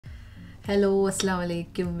Hello, assalamu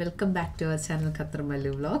alaikum. Welcome back to our channel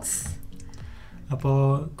Qatarmalluvlogs. അപ്പോൾ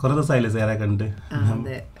കുറേ ദിവസമായില്ലേ സാറെ കണ്ട്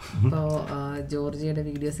അതെ ഇപ്പോൾ ജോർജിയുടെ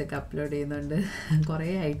വീഡിയോസൊക്കെ അപ്ലോഡ് ചെയ്യുന്നുണ്ട് കുറേ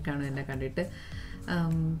ആയിട്ടാണ് എന്നെ കണ്ടിട്ട്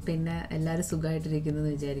പിന്നെ എല്ലാവരും സുഖമായിട്ടിരിക്കുന്നു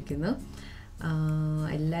വിചാരിക്കുന്നു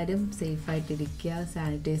എല്ലാവരും സേഫായിട്ടിരിക്കുക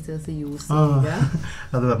സാനിറ്റൈസേഴ്സ് യൂസ് ചെയ്യുക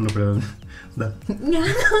അത് പറഞ്ഞപ്പോഴാണ്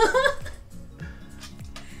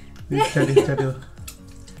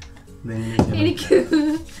എനിക്ക്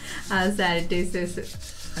ആ സാനിറ്റൈസേഴ്സ്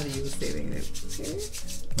അത് യൂസ് ചെയ്തെങ്കിൽ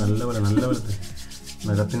നല്ലപോലെ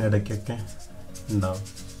നഖത്തിനിടയ്ക്കൊക്കെ ഉണ്ടാവും.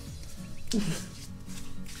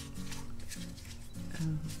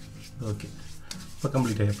 ഓക്കെ, ഇപ്പോൾ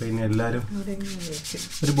കംപ്ലീറ്റ് ആയി. അപ്പോൾ ഇനി എല്ലാവരും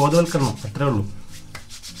ഒരു ബോധവൽക്കരണം അത്രേ ഉള്ളൂ.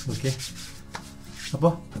 ഓക്കെ,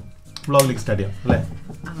 അപ്പോൾ വ്ളോഗിലേക്ക് സ്റ്റാർട്ട് ചെയ്യാം അല്ലേ?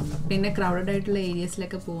 പിന്നെ ക്രൗഡഡ് ആയിട്ടുള്ള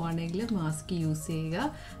ഏരിയസിലൊക്കെ പോവുകയാണെങ്കിൽ മാസ്ക് യൂസ് ചെയ്യുക,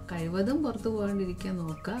 കഴിവതും പുറത്ത് പോകാണ്ടിരിക്കാൻ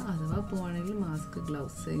നോക്കുക. അഥവാ പോവുകയാണെങ്കിൽ മാസ്ക്,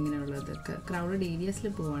 ഗ്ലൗസ് ഇങ്ങനെയുള്ളതൊക്കെ ക്രൗഡഡ് ഏരിയസിൽ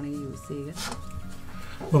പോവുകയാണെങ്കിൽ യൂസ് ചെയ്യുക.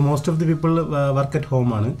 അപ്പോൾ most of the people work at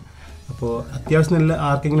ഹോമാണ്. അപ്പോൾ അത്യാവശ്യം നല്ല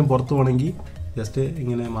ആർക്കെങ്കിലും പുറത്ത് പോകണമെങ്കിൽ ജസ്റ്റ്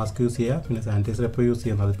ഇങ്ങനെ മാസ്ക് യൂസ് ചെയ്യുക, പിന്നെ സാനിറ്റൈസർ എപ്പോൾ യൂസ്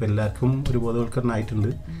ചെയ്യണം. അതിപ്പോൾ എല്ലാവർക്കും ഒരു ബോധവൽക്കരണം ആയിട്ടുണ്ട്.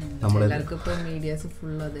 എല്ലാവർക്കും ഇപ്പോൾ മീഡിയാസ്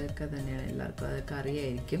ഫുൾ അതൊക്കെ തന്നെയാണ്, എല്ലാവർക്കും അതൊക്കെ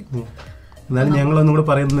അറിയായിരിക്കും. എന്നാലും ഞങ്ങളൊന്നും കൂടെ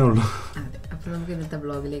പറയുന്നേ ഉള്ളൂ. അതെ, അപ്പോൾ നമുക്ക് ഇന്നത്തെ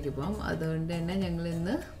വ്ളോഗിലേക്ക് പോകാം. അതുകൊണ്ട് തന്നെ ഞങ്ങൾ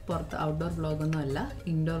ഇന്ന് പുറത്ത് ഔട്ട്ഡോർ വ്ളോഗൊന്നും അല്ല,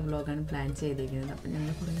 ഇൻഡോർ വ്ളോഗാണ് പ്ലാൻ ചെയ്തിരിക്കുന്നത്. അപ്പോൾ ഞങ്ങൾ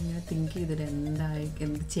കുറേ ഇങ്ങനെ തിങ്ക് ചെയ്തിട്ട്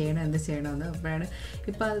എന്ത് ചെയ്യണമെന്ന്. അപ്പോഴാണ്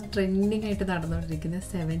ഇപ്പോൾ അത് ട്രെൻഡിങ് ആയിട്ട് നടന്നുകൊണ്ടിരിക്കുന്ന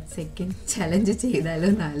 7 സെക്കൻഡ് ചലഞ്ച് ചെയ്താലോ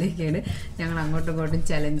എന്നാലോചിക്കുകയാണ്. ഞങ്ങൾ അങ്ങോട്ടും ഇങ്ങോട്ടും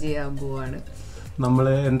ചലഞ്ച് ചെയ്യാൻ പോവാണ്. നമ്മൾ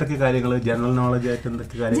എന്തൊക്കെ കാര്യങ്ങൾ ജനറൽ നോളജ് ആയിട്ട്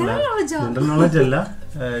എന്തൊക്കെ കാര്യങ്ങൾ ജനറൽ നോളജ് അല്ല,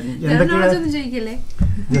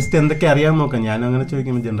 ജസ്റ്റ് എന്തൊക്കെ അറിയാൻ നോക്കാം. ഞാൻ അങ്ങനെ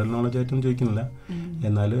ചോദിക്കുമ്പോൾ ജനറൽ നോളജ് ആയിട്ടൊന്നും ചോദിക്കുന്നില്ല,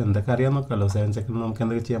 എന്നാലും എന്തൊക്കെ അറിയാൻ നോക്കാമല്ലോ. 7 സെക്കൻഡ് നമുക്ക്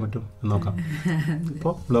എന്തൊക്കെ ചെയ്യാൻ പറ്റും എന്ന് നോക്കാം.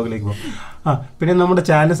 അപ്പോൾ വ്ളോഗിലേക്ക് പോകാം. പിന്നെ നമ്മുടെ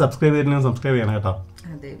ചാനൽ സബ്സ്ക്രൈബ് ചെയ്യണം കേട്ടോ.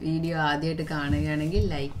 അതെ, വീഡിയോ ആദ്യമായിട്ട് കാണുകയാണെങ്കിൽ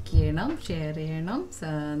ലൈക്ക് ചെയ്യണം, ഷെയർ ചെയ്യണം,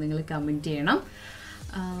 നിങ്ങൾ കമൻറ്റ് ചെയ്യണം.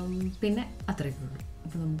 പിന്നെ അത്രയൊക്കെ ഉള്ളൂ.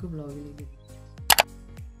 അപ്പോൾ നമുക്ക് വ്ളോഗിലേക്ക്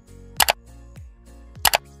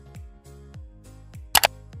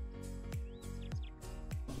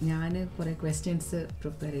ഞാൻ കുറേ ക്വസ്റ്റ്യൻസ്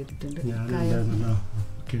പ്രിപ്പയർ ചെയ്തിട്ടുണ്ട്.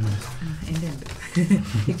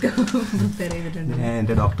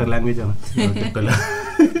 എൻ്റെ ഡോക്ടർ ലാംഗ്വേജ് ആണ്.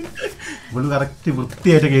 ഇവിടെ കറക്റ്റ്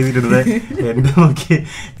വൃത്തിയായിട്ടൊക്കെ എഴുതിയിട്ടുണ്ട്. എൻ്റെ നോക്കി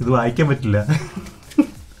ഇത് വായിക്കാൻ പറ്റില്ല.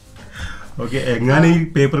 ഓക്കെ, എങ്ങനെ ഈ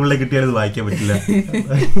പേപ്പറുകളിലേക്ക് കിട്ടിയാൽ ഇത് വായിക്കാൻ പറ്റില്ല.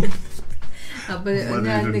 അപ്പോൾ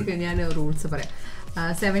ഞാൻ റൂൾസ് പറയാം.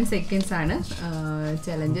 7 സെക്കൻഡ്സ് ആണ്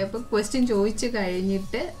ചലഞ്ച്. അപ്പോൾ ക്വസ്റ്റ്യൻ ചോദിച്ചു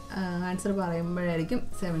കഴിഞ്ഞിട്ട് ആൻസർ പറയുമ്പോഴായിരിക്കും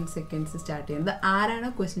 7 സെക്കൻഡ്സ് സ്റ്റാർട്ട് ചെയ്യുന്നത്. ആരാണോ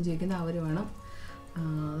ക്വസ്റ്റ്യൻ ചോദിക്കുന്നത് അവർ വേണം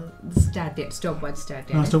സ്റ്റാർട്ട് ചെയ്യാൻ, സ്റ്റോപ്പ് വാച്ച് സ്റ്റാർട്ട്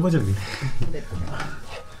ചെയ്യാൻ.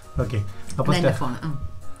 എൻ്റെ ഫോൺ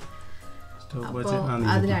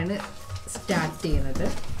അതിലാണ് സ്റ്റാർട്ട് ചെയ്യുന്നത്.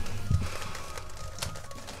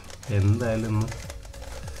 എന്തായാലും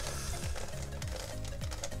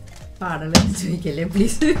പാടുള്ള ചോദിക്കല്ലേ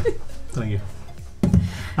പ്ലീസ്.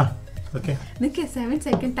 നിക്ക് 7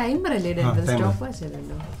 സെക്കൻഡ് ടൈമർ അല്ലേ ഇടേണ്ടത്, സ്റ്റോപ്പ് വാച്ച്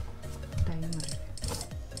അല്ലല്ലോ. Timer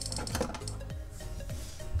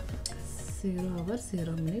 0 hour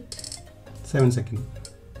 0 minute 7 second.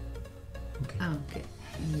 Okay,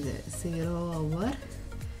 0 hour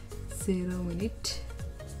 0 minute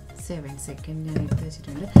 7 second ഞാൻ എടുത്ത്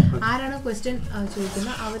വെച്ചിട്ടുണ്ട്. ആരാണോ ക്വസ്റ്റ്യൻ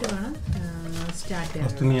ചോദിക്കുന്നത് അവർ വേണം സ്റ്റാർട്ട് ചെയ്യാൻ.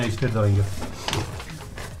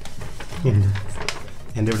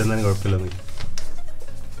 എൻ്റെ ഇവിടെ നിന്നാലും കുഴപ്പമില്ല.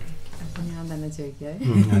 അപ്പം ഞാൻ തന്നെ ചോദിക്കാം.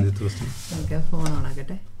 Phone on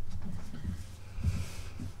ആക്കട്ടെ.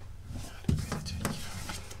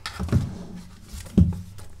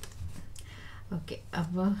 ഓക്കെ,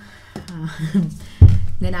 അപ്പോൾ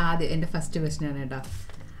ഞാൻ ആദ്യം എൻ്റെ ഫസ്റ്റ് ക്വസ്റ്റ്യൻ ആണ് കേട്ടോ.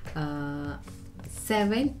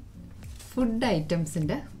 7 ഫുഡ്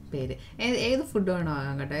ഐറ്റംസിൻ്റെ പേര്. ഏത് ഫുഡ് വേണോ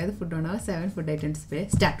ആകാം കേട്ടോ, ഏത് ഫുഡ് വേണോ. 7 ഫുഡ് ഐറ്റംസ് പേര്.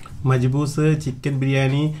 Start. Majboos, chicken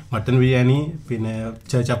biryani, mutton biryani, പിന്നെ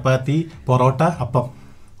ചപ്പാത്തി, പൊറോട്ട, അപ്പം,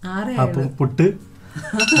 പുട്ട്.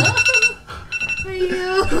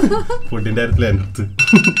 ഫുഡിന്റെ കാര്യത്തിൽ എൻ്റെ അടുത്ത്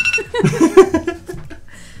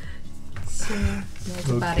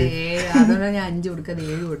അതുകൊണ്ടാണ് ഞാൻ 5 കൊടുക്കാതെ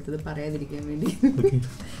 7 കൊടുത്തത്, പറയാതിരിക്കാൻ വേണ്ടി.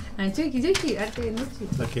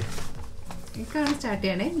 സ്റ്റാർട്ട്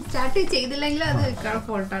ചെയ്യണേ. സ്റ്റാർട്ട് ചെയ്തില്ലെങ്കിൽ അത് ഇക്കാളുടെ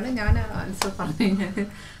ഫോൾട്ടാണ്. ഞാൻ ആൻസർ പറഞ്ഞു കഴിഞ്ഞാൽ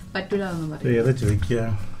പറ്റൂല എന്നൊന്നും പറയും. ചോദിക്കുക.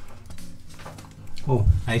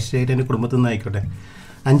 ഐശ്വര്യ എൻ്റെ കുടുംബത്തിൽ നിന്ന് ആയിക്കോട്ടെ.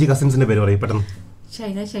 5 കസിൻസിന്റെ പേര് പറയും പെട്ടെന്ന്.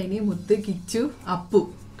 ഷൈന, ഷൈനി, മുത്ത്, കിച്ചു, അപ്പു,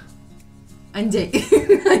 അഞ്ജയ്.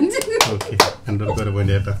 2 ഓരോ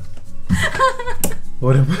പോയിന്റ് ചേട്ടാ.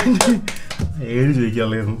 ഓരോ പോയിന്റ് 7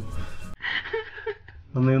 ചോദിക്കാനുള്ളായിരുന്നു.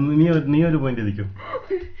 നീ ഒരു പോയിന്റ് എത്തിക്കും.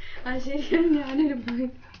 ശരിയാണ്, ഞാനൊരു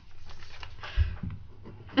പോയിന്റ്.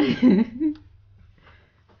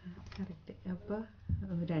 കറക്റ്റ്. അപ്പോൾ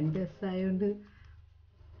 2 ദിവസമായോണ്ട്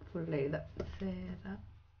ഫുൾ എഴുതാം. സേറ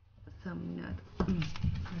സംനാഥ്.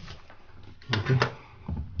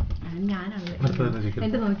 ഞാനല്ലേ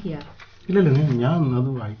എന്റെ നോക്കിയാ? ഇല്ലല്ലോ, ഞാൻ അത്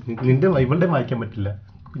നിന്റെ ഇവളുടെ വായിക്കാൻ പറ്റില്ല,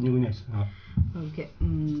 കുഞ്ഞു കുഞ്ഞു അക്ഷരങ്ങൾ. ഓക്കെ,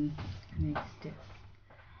 നെക്സ്റ്റ്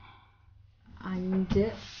 5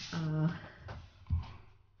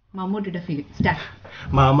 മമ്മൂട്ടിയുടെ ഫിലിം സ്റ്റാർട്ട്.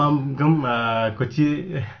 മാമാങ്കം, കൊച്ചി,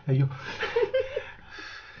 അയ്യോ,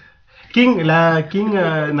 കിങ്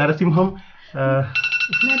നരസിംഹം.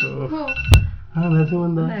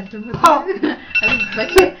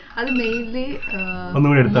 പക്ഷെ അത് മെയിൻലി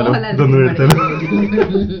ഒന്നുകൂടി എടുത്താലോ?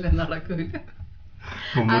 നടക്കൂല,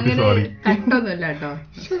 അങ്ങനെ കട്ടൊന്നുമില്ല കേട്ടോ,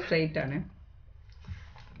 സ്ട്രൈറ്റ് ആണ്.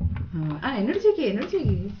 എന്നോട് ചോദിക്കേ.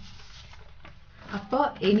 അപ്പൊ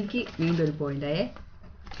എനിക്ക് വീണ്ടും ഒരു പോയിന്റ് ആയേ.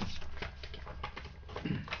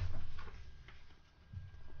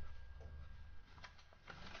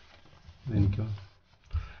 എനിക്കോ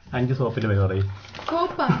 5 സോപ്പിന്റെ പേര് പറയും.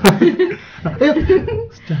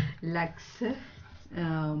 ലക്സ്,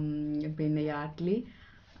 പിന്നെ യാഡ്ലി,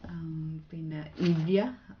 പിന്നെ നിവ്യ,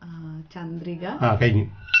 ചന്ദ്രിക. കഴിഞ്ഞു.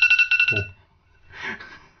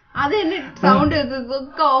 അത് തന്നെ സൗണ്ട്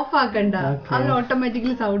ഒക്കെ ഓഫ് ആക്കണ്ട, അതിൽ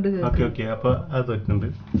ഓട്ടോമാറ്റിക്കലി സൗണ്ട്. അപ്പൊ അത് തെറ്റുണ്ട്.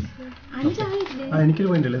 5 ആയില്ലേ? എനിക്കൊരു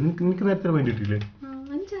പോയിന്റ് അല്ലേ? നിനക്ക് നേരത്തെ പോയിന്റ് കിട്ടിയില്ലേ?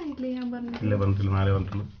 5 ആയില്ലേ? ഞാൻ പറഞ്ഞില്ല, 4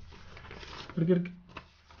 പറഞ്ഞിട്ടുള്ളൂ.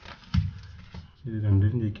 ഇത്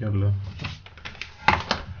രണ്ടും ജയിക്കാണല്ലോ.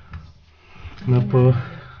 അപ്പോ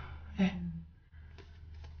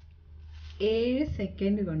 7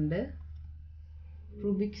 സെക്കൻഡ് കൊണ്ട്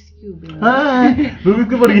റുബിക്സ് ക്യൂബ്.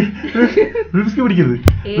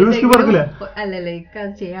 അല്ലല്ല, ഇക്ക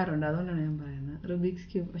അത് ചെയ്യാറുണ്ട്, അതുകൊണ്ടാണ് ഞാൻ പറയുന്നത് റുബിക്സ്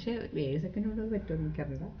ക്യൂബ്. പക്ഷെ 7 സെക്കൻഡ് കൊണ്ട് പറ്റുമോ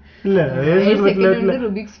എനിക്കറിയില്ല. 7 സെക്കൻഡ് കൊണ്ട്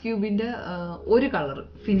റുബിക്സ് ക്യൂബിന്റെ ഒരു കളർ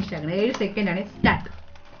ഫിനിഷ് ആക്കണം. 7 സെക്കൻഡ് ആണ്. സ്റ്റാർട്ട്.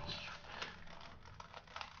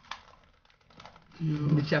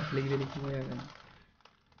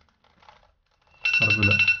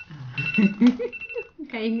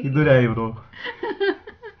 ഇതൊരായി ബ്രോ,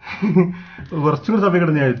 കുറച്ചും കൂടി സമയം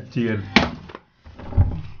കിടന്ന് ഞാൻ ചെയ്യാറ്.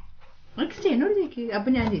 എന്നോട് ചോദിക്കുക. അപ്പൊ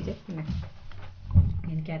ഞാൻ ചോദിച്ചേ, പിന്നെ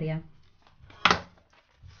എനിക്കറിയാം.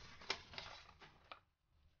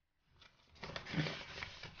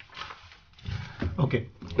 ഓക്കെ,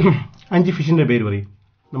 5 ഫിഷിന്റെ പേര് പറയും.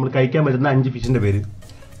 നമ്മൾ കഴിക്കാൻ പറ്റുന്ന 5 ഫിഷിന്റെ പേര്.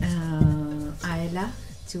 അയല,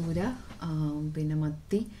 ചൂര, പിന്നെ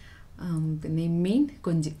മത്തി, പിന്നെ മീൻ,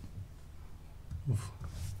 കൊഞ്ച്.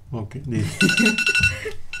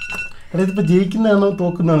 ഇതിപ്പോ ജയിക്കുന്നതാണോ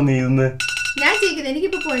തോക്കുന്നതാണോ നീ ഇന്ന്? ഞാൻ ജയിക്കുന്നത്.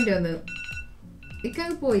 എനിക്കിപ്പോ പോയിന്റ് വന്നു,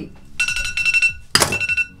 ഇക്കങ്ങ് പോയി.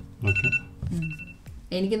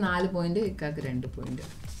 എനിക്ക് 4 പോയിന്റ്, ഇക്കാക്ക് 2 പോയിന്റ്.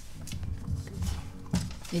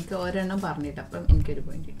 ഇക്ക ഒരെണ്ണം പറഞ്ഞിട്ട് അപ്പം എനിക്കൊരു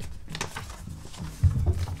പോയിന്റ് കിട്ടും.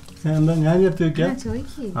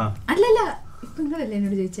 അല്ലല്ല, ഇപ്പൊ നിങ്ങളല്ലേ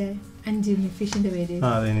എന്നോട് ചോദിച്ചേ 5 ഫിഷിന്റെ പേര്.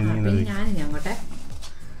 ഞാൻ അങ്ങോട്ടെ.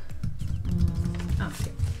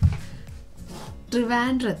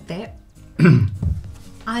 ട്രിവാൻഡ്രത്തെ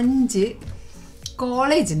 5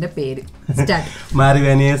 കോളേജിന്റെ പേര്.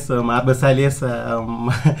 മാറിവാനിയസ്, മാർബസാലിയസ്,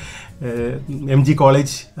 MG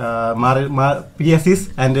college, PSS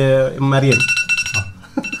and Marian.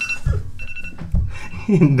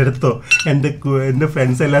 എൻ്റെ അടുത്തോ എൻ്റെ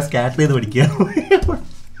ഫ്രണ്ട്സ് എല്ലാം സ്കാറ്റർ ചെയ്ത് പഠിക്കുക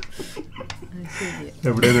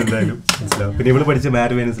എവിടെയൊന്നും എന്തായാലും മനസ്സിലാവും. പിന്നെ ഇവിടെ പഠിച്ച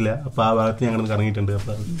മാരിവാനിയസില്ല, അപ്പോൾ ആ ഭാഗത്ത് ഞങ്ങൾ കറങ്ങിയിട്ടുണ്ട്.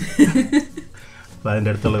 അപ്പോൾ അതിൻ്റെ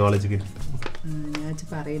അടുത്തുള്ള കോളേജ്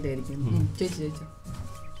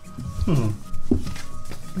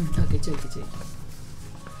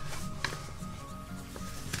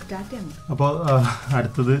അപ്പോൾ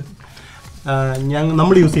അടുത്തത്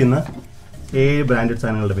നമ്മൾ യൂസ് ചെയ്യുന്ന 7 ബ്രാൻഡഡ്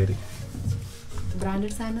സാധനങ്ങളുടെ പേര്.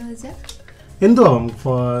 ബ്രാൻഡഡ് സാധനം എന്തോ ആവും,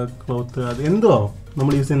 ക്ലോത്ത്, അത് എന്തോ ആവും.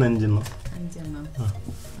 നമ്മൾ യൂസ് ചെയ്യുന്ന 5 എണ്ണം.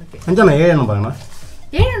 7 എണ്ണം പറയണ.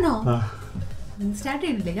 7 എണ്ണോ? സ്റ്റാർട്ട്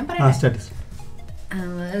ചെയ്യണില്ലേ? ഞാൻ പറയാം.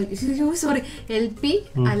 സോറി, LP,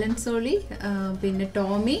 അലൻസോളി, പിന്നെ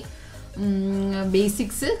ടോമി,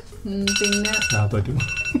 ബേസിക്സ്, പിന്നെ എത്ര തോറ്റു.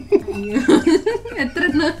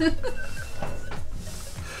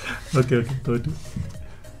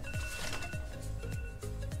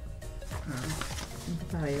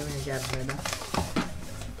 പറയോ,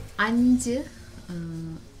 5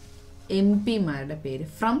 MP-മാരുടെ പേര്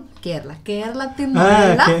ഫ്രം കേരള. കേരളത്തിൽ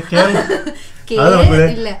നിന്നുള്ള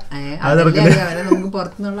നമുക്ക്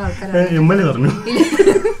പുറത്തുനിന്നുള്ള ആൾക്കാരാണ്.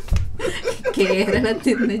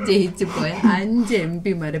 കേരളത്തിൽ നിന്ന് ജയിച്ചു പോയ 5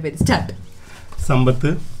 MP-മാരുടെ പേര്. സ്റ്റാർട്ട്. സമ്പത്ത്,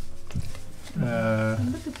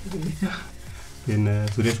 പിന്നെ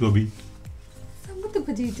സുരേഷ് ഗോപി. സമ്പത്ത്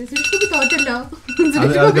ഇപ്പൊ ജയിച്ചു, സുരേഷ് ഗോപി തോറ്റല്ലോ.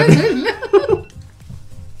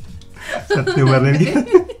 സത്യം പറഞ്ഞ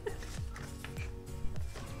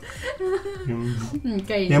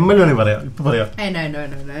ML വേണേ പറയാം, ഇപ്പൊ പറയാം.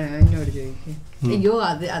 എന്നോട് ചോദിക്കും. അയ്യോ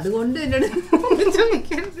അതുകൊണ്ട് എന്നോട്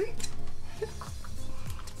ചോദിക്കരുത്.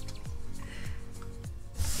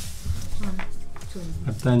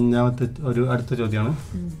 അടുത്ത ചോദ്യമാണ്.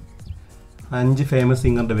 5 ഫേമസ്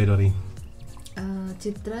സിംഗറിന്റെ പേര് പറയും.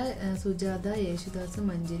 ചിത്ര, സുജാത, യേശുദാസ്,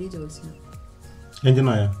 മഞ്ജരി, ജോത്സ്ന.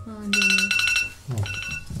 എഞ്ചിനായ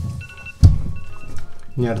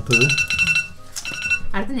ഇനി അടുത്തത്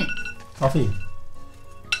കോഫി.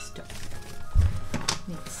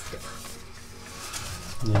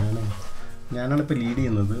 ഞാനാണ് ഇപ്പൊ ലീഡ്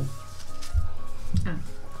ചെയ്യുന്നത്.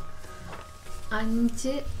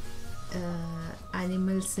 5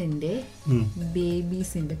 അനിമൽസിന്റെ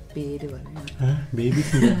ബേബീസിന്റെ പേര് പറയണം.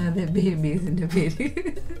 അതെ, ബേബീസിന്റെ പേര്.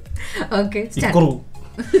 ഓക്കെ,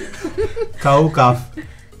 കൗ, കാഫ്,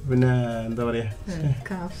 പിന്നെ എന്താ പറയാ,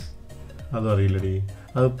 അതും അറിയില്ലടി.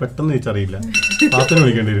 അത് പെട്ടെന്ന് ചോദിച്ചറിയില്ല, പാത്രം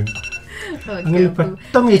വിളിക്കേണ്ടി വരും. അങ്ങനെ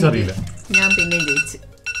പെട്ടെന്ന് ചോദിച്ചറിയില്ല. ഞാൻ പിന്നെ ജയിച്ചു.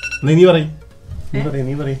 നീ പറയും.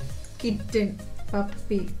 കിറ്റൻ,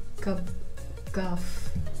 പപ്പി, കബ്, കാഫ്.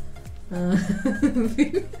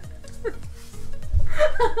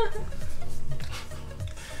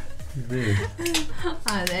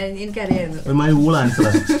 എനിക്കറിയായിരുന്നു.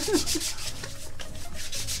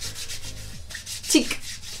 ചിക്ക്,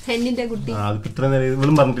 ഹെന്നിന്റെ കുട്ടി.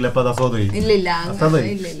 ഇവളും പറഞ്ഞിട്ടില്ല. ഇല്ല, അത്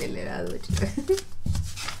പറ്റില്ല.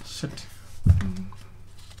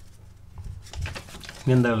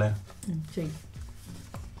 എന്താ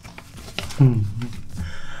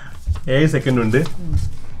 7 സെക്കൻഡ് ഉണ്ട്.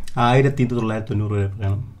 1990 വരെ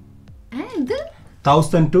പറയണം.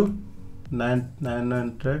 1000 to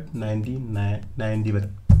 990 വരെ.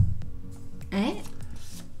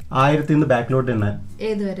 1000 നിന്ന് ബാക്കിലോട്ട് എണ്ണാൻ.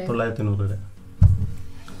 990 വരെ.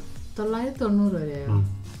 990 വരെയോ?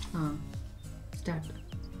 സ്റ്റാർട്ട്.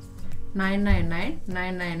 999,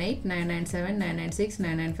 998, 997, 996,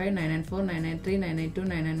 995, 994, 993, 992,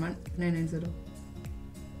 991, 990.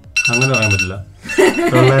 അങ്ങനെ പറയാൻ പറ്റില്ല.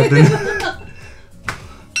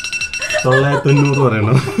 990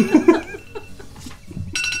 പറയണം.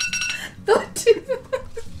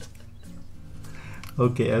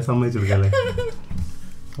 ഓക്കെ, അത് സമ്മതിച്ചെടുക്കല്ലേ.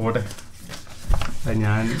 ഓട്ടെ,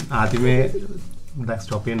 ഞാൻ ആദ്യമേ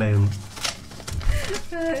സ്റ്റോപ്പ് ചെയ്യണ്ടായിരുന്നു.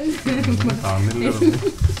 കാണുന്നില്ല.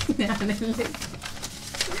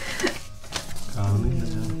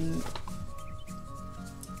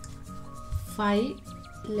 5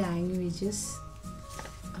 ലാംഗ്വേജസ്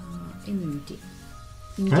ഇൻ ഇന്ത്യ.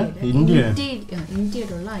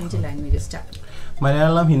 ഇന്ത്യയിലുള്ള 5 languages. Start.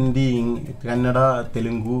 Malayalam, Hindi, Kannada,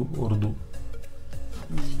 Telugu, Urdu.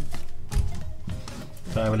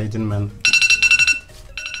 Travel agent മാൻ.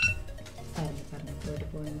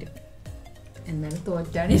 എന്നാലും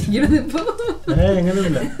തോറ്റാണ് ഇരിക്കുന്നത് ഇപ്പൊ.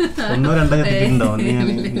 എങ്ങനെയില്ല, 1-2 കിട്ടിയിട്ടുണ്ടാവും.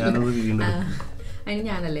 അതിന്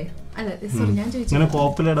ഞാനല്ലേ? അല്ല, സോറി, ഞാൻ ചോദിച്ചു.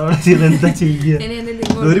 എന്താ ചെയ്യുക?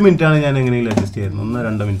 1 മിനിറ്റാണ് ഞാൻ എങ്ങനെയെങ്കിലും അഡ്ജസ്റ്റ് ചെയ്യുന്നത്.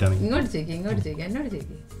 1-2 മിനിറ്റാണ്. ഇങ്ങോട്ട് ചോദിക്കും, എന്നോട്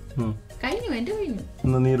ചോദിക്കും. കഴിഞ്ഞു, എന്റെ കഴിഞ്ഞു.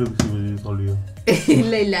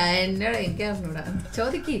 ഇല്ല, എന്നോട് എനിക്ക് അറിഞ്ഞൂടാ.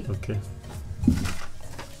 ചോദിക്ക്.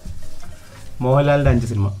 മോഹൻലാലിന്റെ 5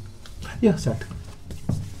 സിനിമ.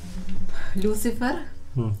 ലൂസിഫർ,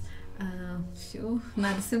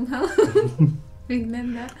 നരസിംഹ,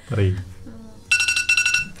 പിന്നെന്താ?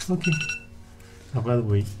 അപ്പൊ അത്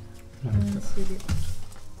പോയി.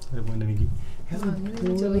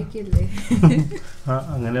 ചോദിക്കില്ലേ?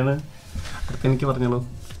 അങ്ങനെയാണ്. അടുത്ത എനിക്ക് പറഞ്ഞോളൂ.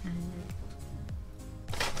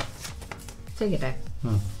 ചോദിക്കട്ടെ.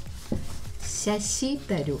 ശശി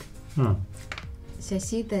തരൂർ.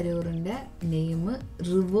 ശശി തരൂറിന്റെ നെയിം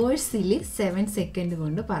റിവേഴ്സിൽ 7 സെക്കൻഡ്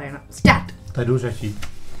കൊണ്ട് പറയണം. സ്റ്റാർട്ട്. തരൂർ ശശി.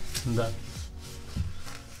 എന്താ?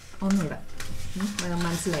 ഒന്നുകൂടെ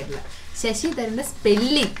മനസ്സിലായിട്ടില്ല. ശശി തരൂരിന്റെ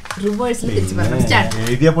സ്പെല്ലിംഗ് റിവേഴ്സിൽ തിരിച്ച് പറയണം. സ്റ്റാർട്ട്.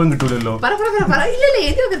 എഴുതിയാ പോലും കിട്ടൂലല്ലോ. ഇല്ലല്ലോ,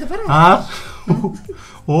 എഴുതി നോക്കരുത്. പറ.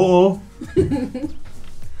 ഓ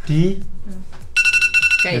ടി.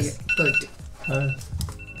 തോറ്റ്.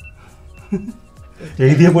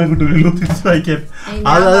 എഴുതിയാ പോലും കിട്ടൂലല്ലോ തിരിച്ച് വായിക്കാൻ.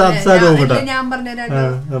 ഞാൻ പറഞ്ഞുതരാം.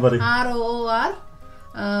 ROR.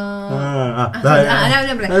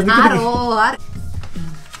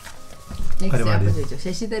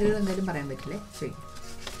 ശശി തരൂർ എന്തായാലും പറയാൻ പറ്റില്ലേ?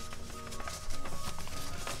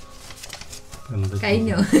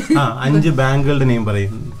 കഴിഞ്ഞോ? 5 ബാങ്കുകളുടെ നെയിം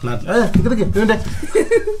പറയും.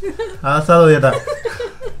 ചേട്ടാ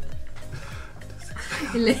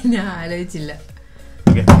ഇല്ല, ഞാൻ ആലോചിച്ചില്ല.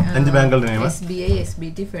 5 ബാങ്കുകളുടെ name. SBI,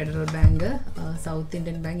 SBT, federal bank, south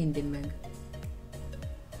Indian bank, Indian bank.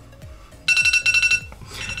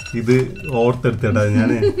 ഇത് ഓർത്തെടുത്തേട്ടാ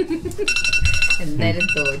ഞാന്. എന്തായാലും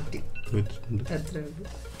തോറ്റ്. അത്ര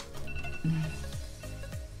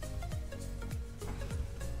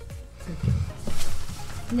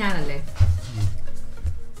ഞാനല്ലേ?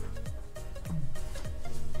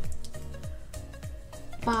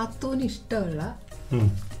 പാത്തൂന് ഇഷ്ടമുള്ള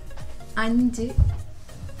 5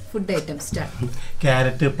 ഫുഡ് ഐറ്റംസ് സ്റ്റാർട്ട്.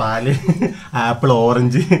 ക്യാരറ്റ്, പാല്, ആപ്പിൾ,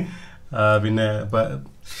 ഓറഞ്ച്, പിന്നെ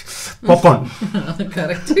പോപ്കോൺ.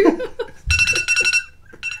 കറക്റ്റ്.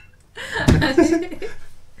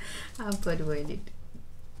 അപ്പൊ ഒരു പോയിന്റ്.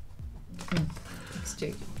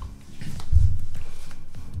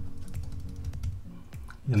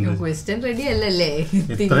 ക്വസ്റ്റ്യൻ റെഡി അല്ലല്ലേ?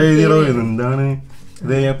 എത്ര എഴുതിയോ? എന്താണ്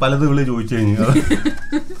ഇത്? പലത് വിളി ചോദിച്ചു കഴിഞ്ഞു.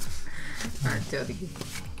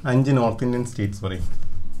 5 നോർത്ത് ഇന്ത്യൻ സ്റ്റേറ്റ്സ് പറയും.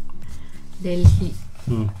 ഡൽഹി.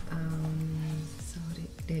 സോറി,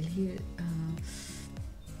 ഡൽഹി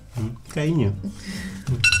കഴിഞ്ഞു.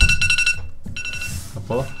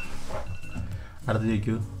 അപ്പോ അടുത്ത്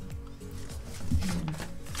ചോദിക്കൂ.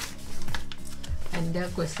 എൻ്റെ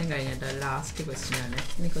ക്വസ്റ്റ്യൻ കഴിഞ്ഞിട്ടോ, ലാസ്റ്റ് ക്വസ്റ്റ്യൻ ആണ്.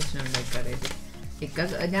 ഇനി ക്വസ്റ്റ്യൻ ഉണ്ടാക്കാറായിട്ട്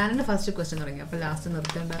ഞാനെന്നെ ഫസ്റ്റ് ക്വസ്റ്റ്യൻ തുടങ്ങി. അപ്പോൾ ലാസ്റ്റ്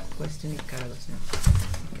നിർത്തേണ്ട ക്വസ്റ്റ്യൻ ഇക്കാടെ ക്വസ്റ്റ്യൻ.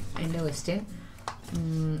 എൻ്റെ ക്വസ്റ്റ്യൻ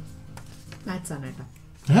മാത്സ് ആണ് കേട്ടോ.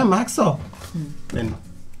 മാത്സോ?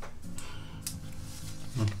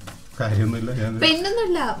 കാര്യമൊന്നുമില്ല,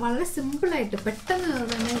 പെണ്ണൊന്നുമില്ല, വളരെ സിമ്പിൾ ആയിട്ട് പെട്ടെന്ന്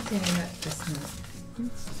തന്നെ ചെയ്യേണ്ട പ്രശ്നമാണ്.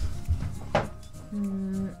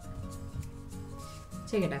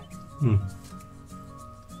 ചെയ്യട്ടെ?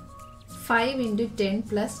 5 × 10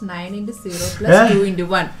 + 9 × 0 + 2 ×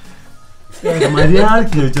 1.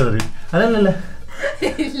 മര്യാദക്ക് ചോദിച്ചത് അതല്ലല്ലേ?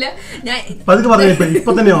 ഇല്ല, ഞാൻ പതുക്കെ പറഞ്ഞു.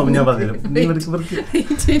 ഇപ്പൊ തന്നെ ഞാൻ പറഞ്ഞു.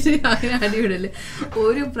 അടിപൊളി.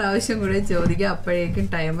 ഒരു പ്രാവശ്യം കൂടെ ചോദിക്കുക, അപ്പോഴേക്കും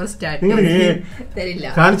ടൈമർ സ്റ്റാർട്ട് തരില്ല.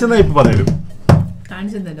 കാണിച്ചെന്നാ ഇപ്പൊ പറഞ്ഞു.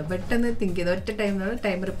 കാണിച്ചെന്നല്ലോ, പെട്ടെന്ന് തിങ്ക് ചെയ്ത് ഒറ്റ ടൈമിലാണ്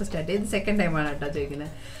ടൈമർ ഇപ്പൊ സ്റ്റാർട്ട് ചെയ്ത്. സെക്കൻഡ് ടൈമാണ് കേട്ടോ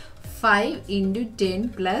ചോദിക്കുന്നത്. 5 × 10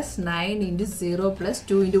 + 9 × 0 +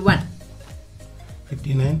 2 × 1.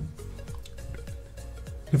 59.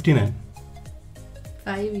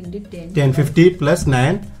 5 × 10 10 50 +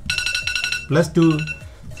 9 + 2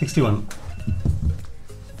 61.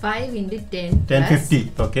 5 × 10 10 50.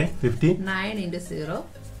 Okay, 50. 9 × 0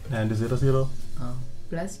 9 0 0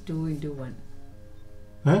 + 2 × 1.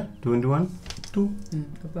 2 × 1 2.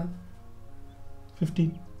 അപ്പൊ 50.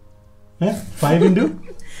 5 ×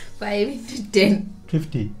 5 × 10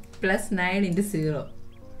 50 + 9 × 0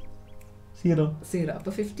 0. അപ്പൊ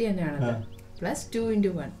 50 തന്നെയാണല്ലോ. + 2 ×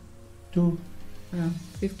 1 2.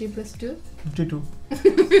 50 + 2 52.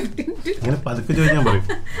 അങ്ങനെ പതുക്കെ ചോദിക്കാൻ പറയും.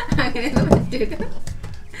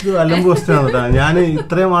 ഇത് അലമ്പ് ക്വസ്റ്റ്യൻ ആണ് കേട്ടോ. ഞാൻ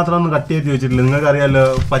ഇത്രയും മാത്രം ഒന്നും കട്ട് ചെയ്ത് ചോദിച്ചിട്ടില്ല. നിങ്ങൾക്ക് അറിയാമല്ലോ,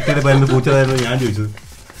 പച്ചയുടെ പേരിന് പൂച്ചതായിരുന്നു ഞാൻ ചോദിച്ചത്.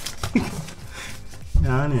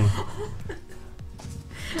 ഞാന്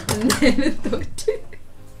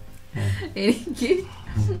എനിക്ക്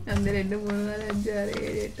 1 2 3 4 5 6 7 8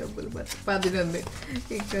 9 10 11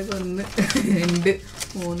 ഇക്കൊക്കെ 1 2 3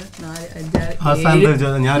 4 5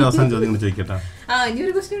 6 ഞാൻ അവസാനം ചോദ്യം ചോദിക്കട്ടെ.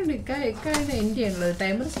 ഇനിയൊരു ക്വസ്റ്റ്യൻ ഉണ്ട്. ഇക്കാണ് എൻ്റെ ഉള്ളത്.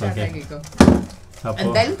 Timer start ആക്കിക്കോ.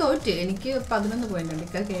 എന്തായാലും തോറ്റ്. എനിക്ക് 11 പോയിന്റ് ഉണ്ട്.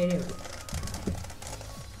 ഇക്കൊക്കെ 7 ഉള്ളൂ.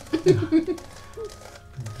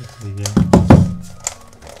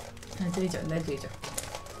 ചോദിച്ചോ, എന്തായാലും ചോദിച്ചോ.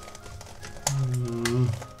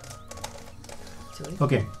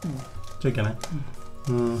 ഓക്കെ, ചോദിക്കണേ.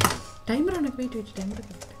 ടൈമറാണ്. ടൈമർ.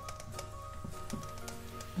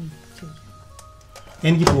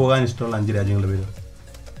 എനിക്ക് പോകാൻ ഇഷ്ടമുള്ള 5 രാജ്യങ്ങളുടെ പേര്.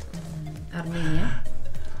 Armenia,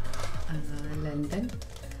 London,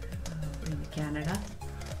 Canada.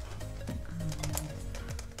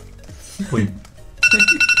 പോയി.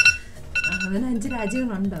 അതിന് 5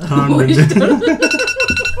 രാജ്യങ്ങളുണ്ടോ?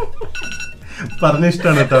 പറഞ്ഞ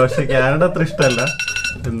ഇഷ്ടമാണ് കേട്ടോ, പക്ഷെ കാനഡ അത്ര ഇഷ്ടമല്ല.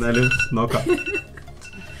 എന്നാലും നോക്കാം.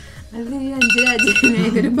 അത് ഈ 5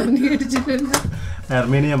 രാജ്യം പറഞ്ഞു കേട്ടിട്ടുണ്ട്.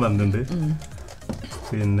 അർമേനിയ പറഞ്ഞിട്ടുണ്ട്.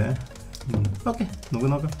 പിന്നെ ഓക്കെ, നമുക്ക്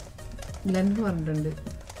നോക്കാം. ലണ്ടൻ പറഞ്ഞിട്ടുണ്ട്.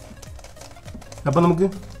 അപ്പൊ നമുക്ക്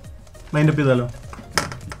മൈൻഡ് അപ്പ് ചെയ്താലോ?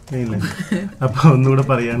 ഇല്ല, അപ്പൊ ഒന്നുകൂടെ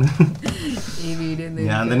പറയാണ്. ഈ വീഡിയോ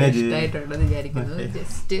ഞാൻ തന്നെ ഇഷ്ടമായിട്ടുണ്ടെന്ന് വിചാരിക്കുന്നു.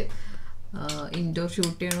 ജസ്റ്റ് ഇൻഡോർ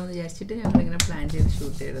ഷൂട്ട് ചെയ്യണമെന്ന് വിചാരിച്ചിട്ട് ഞങ്ങളിങ്ങനെ പ്ലാൻ ചെയ്ത്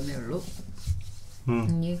ഷൂട്ട് ചെയ്തതേ ഉള്ളൂ.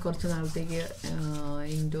 ഇനി കുറച്ച് നാളത്തേക്ക്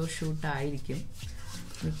ഇൻഡോർ ഷൂട്ട് ആയിരിക്കും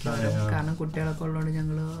മിക്കവാറും. കാരണം കുട്ടികളൊക്കെ ഉള്ളതുകൊണ്ട്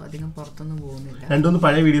ഞങ്ങൾ അധികം പുറത്തൊന്നും പോകുന്നില്ല. 2-3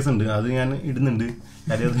 പഴയ വീഡിയോസ് ഉണ്ട്, അത് ഞാൻ ഇടുന്നുണ്ട്.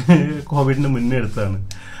 കാര്യം അത് കോവിഡിന് മുന്നേ എടുത്തതാണ്.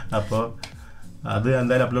 അപ്പോൾ അത്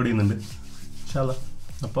എന്തായാലും അപ്ലോഡ് ചെയ്യുന്നുണ്ട് ഇൻഷാല്ലാ.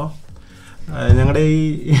 അപ്പോൾ ഞങ്ങളുടെ ഈ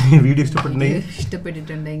വീഡിയോ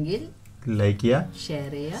ഇഷ്ടപ്പെട്ടിട്ടുണ്ടെങ്കിൽ ലൈക്ക് ചെയ്യുക,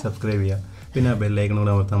 ഷെയർ ചെയ്യുക, സബ്സ്ക്രൈബ് ചെയ്യുക. പിന്നെ ബെല്ലൈക്കൺ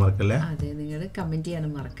കൂടെ അമർത്താൻ മറക്കല്ലേ. അതെ, നിങ്ങൾ കമൻറ്റ്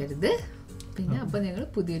ചെയ്യാനും മറക്കരുത്. പിന്നെ അപ്പോൾ ഞങ്ങൾ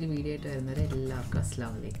പുതിയൊരു വീഡിയോ ആയിട്ട് വരുന്നവരെ എല്ലാവർക്കും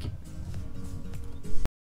അസ്സലാമു അലൈക്കും.